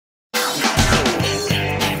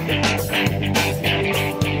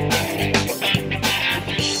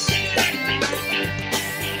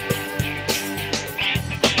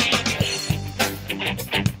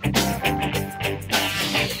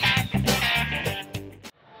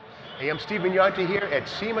Hey, I'm Steve Mignonti here at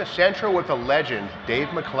SEMA Central with the legend, Dave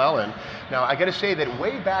McClelland. Now, I got to say that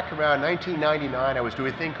way back around 1999, I was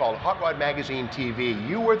doing a thing called Hot Rod Magazine TV.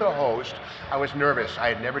 You were the host. I was nervous. I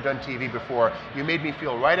had never done TV before. You made me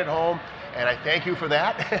feel right at home, and I thank you for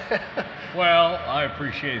that. Well, I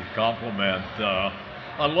appreciate the compliment.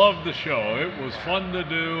 I love the show. It was fun to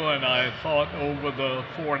do, and I thought over the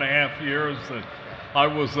 4.5 years that I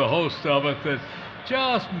was the host of it that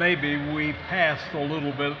just maybe we passed a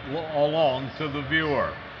little bit along to the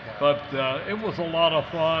viewer. But it was a lot of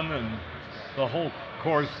fun, and the whole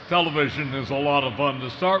course, television is a lot of fun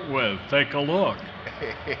to start with. Take a look.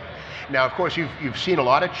 Now, of course, you've seen a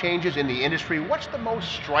lot of changes in the industry. What's the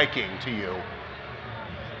most striking to you?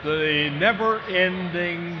 The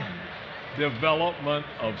never-ending development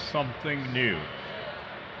of something new.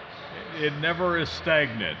 It never is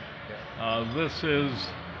stagnant. This is,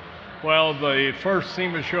 well, the first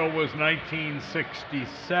SEMA Show was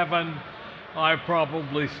 1967. I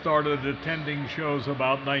probably started attending shows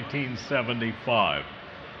about 1975.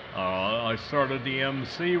 I started the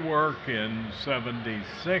MC work in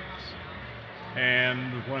 '76,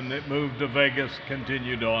 and when it moved to Vegas,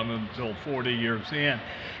 continued on until 40 years in.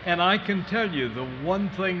 And I can tell you, the one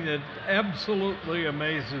thing that absolutely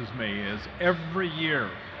amazes me is every year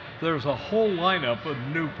there's a whole lineup of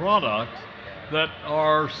new products that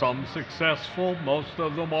are some successful, most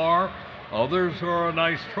of them are, others are a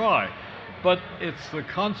nice try. But it's the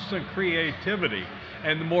constant creativity,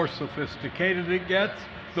 and the more sophisticated it gets,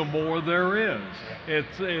 the more there is.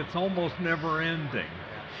 It's almost never ending.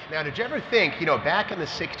 Now, did you ever think, back in the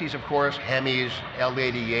 60s, of course, Hemis,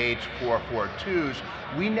 L88s, 442s,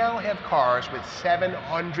 we now have cars with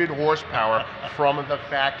 700 horsepower from the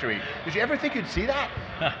factory. Did you ever think you'd see that?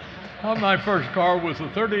 Well, my first car was a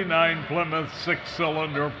 39 Plymouth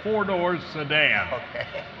 6-cylinder, 4-door sedan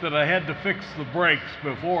that I had to fix the brakes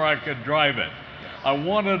before I could drive it. I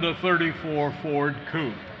wanted a 34 Ford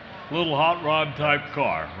Coupe, little hot rod type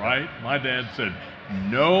car, right? My dad said,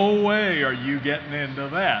 no way are you getting into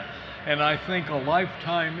that. And I think a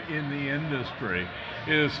lifetime in the industry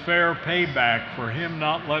is fair payback for him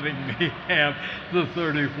not letting me have the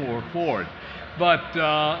 34 Ford. But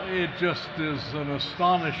it just is an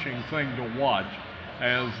astonishing thing to watch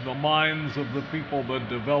as the minds of the people that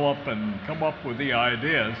develop and come up with the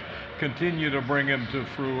ideas continue to bring them to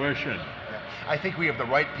fruition. I think we have the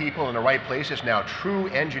right people in the right places now, true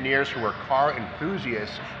engineers who are car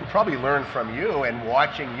enthusiasts who probably learn from you and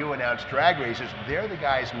watching you announce drag races. They're the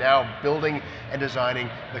guys now building and designing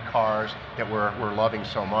the cars that we're loving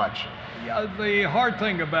so much. Yeah, the hard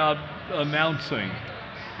thing about announcing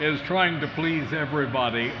is trying to please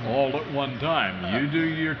everybody all at one time. You do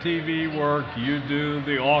your TV work, you do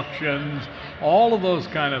the auctions, all of those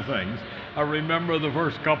kind of things. I remember the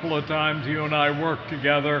first couple of times you and I worked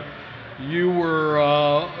together, you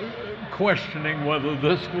were questioning whether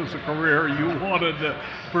this was a career you wanted to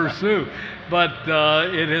pursue. But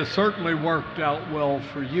it has certainly worked out well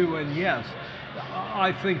for you, and yes,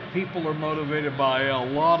 I think people are motivated by a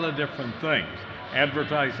lot of different things.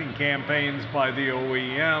 Advertising campaigns by the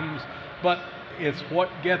OEMs, but it's what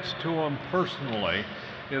gets to them personally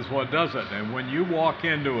is what does it. And when you walk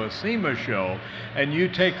into a SEMA show and you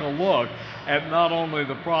take a look at not only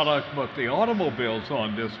the product but the automobiles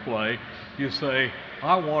on display, you say,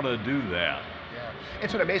 I want to do that. Yeah.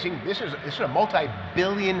 It's an amazing, this is a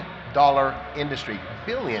multi-billion dollar industry,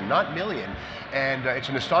 billion, not million. And it's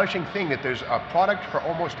an astonishing thing that there's a product for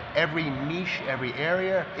almost every niche, every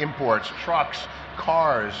area, imports, trucks,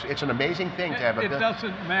 cars. It's an amazing thing to have It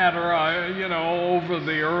doesn't matter. Over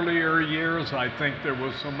the earlier years, I think there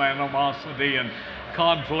was some animosity and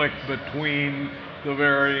conflict between the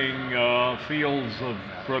varying fields of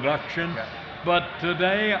production. Yeah. But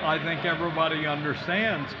today, I think everybody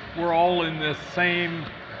understands we're all in this same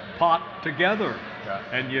pot together. Yeah.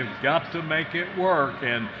 And you've got to make it work.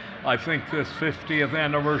 And I think this 50th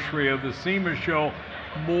anniversary of the SEMA Show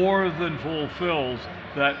more than fulfills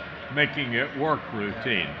that making it work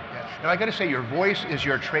routine. Yeah. Now, I got to say, your voice is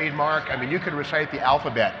your trademark. I mean, you could recite the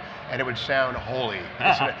alphabet and it would sound holy.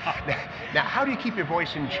 Now, how do you keep your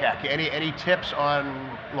voice in check? Any tips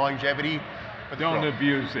on longevity? Don't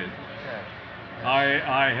abuse it.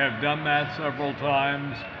 I have done that several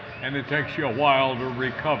times, and it takes you a while to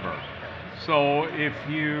recover. So if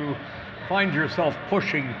you find yourself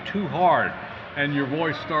pushing too hard and your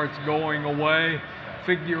voice starts going away,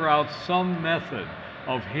 figure out some method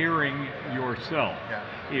of hearing yourself. Yeah.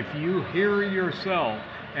 If you hear yourself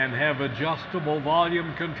and have adjustable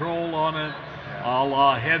volume control on it, a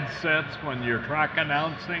la headsets when you're track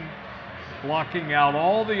announcing, blocking out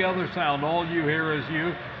all the other sound, all you hear is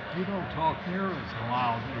you, you don't talk near as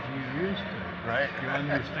loud as you used to. Right. You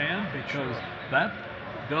understand? Because that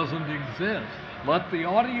doesn't exist. Let the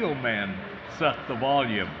audio man set the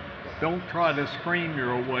volume. Don't try to scream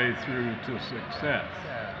your way through to success.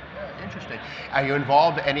 Yeah, interesting. Are you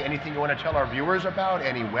involved in anything you want to tell our viewers about?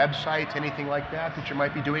 Any websites, anything like that you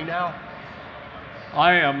might be doing now?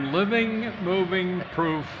 I am living, moving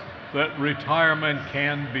proof that retirement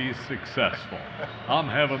can be successful. I'm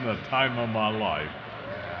having the time of my life.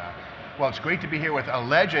 Well, it's great to be here with a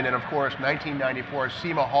legend and, of course, 1994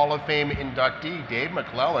 SEMA Hall of Fame inductee, Dave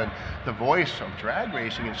McClelland, the voice of drag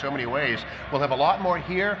racing in so many ways. We'll have a lot more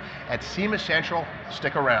here at SEMA Central.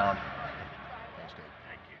 Stick around.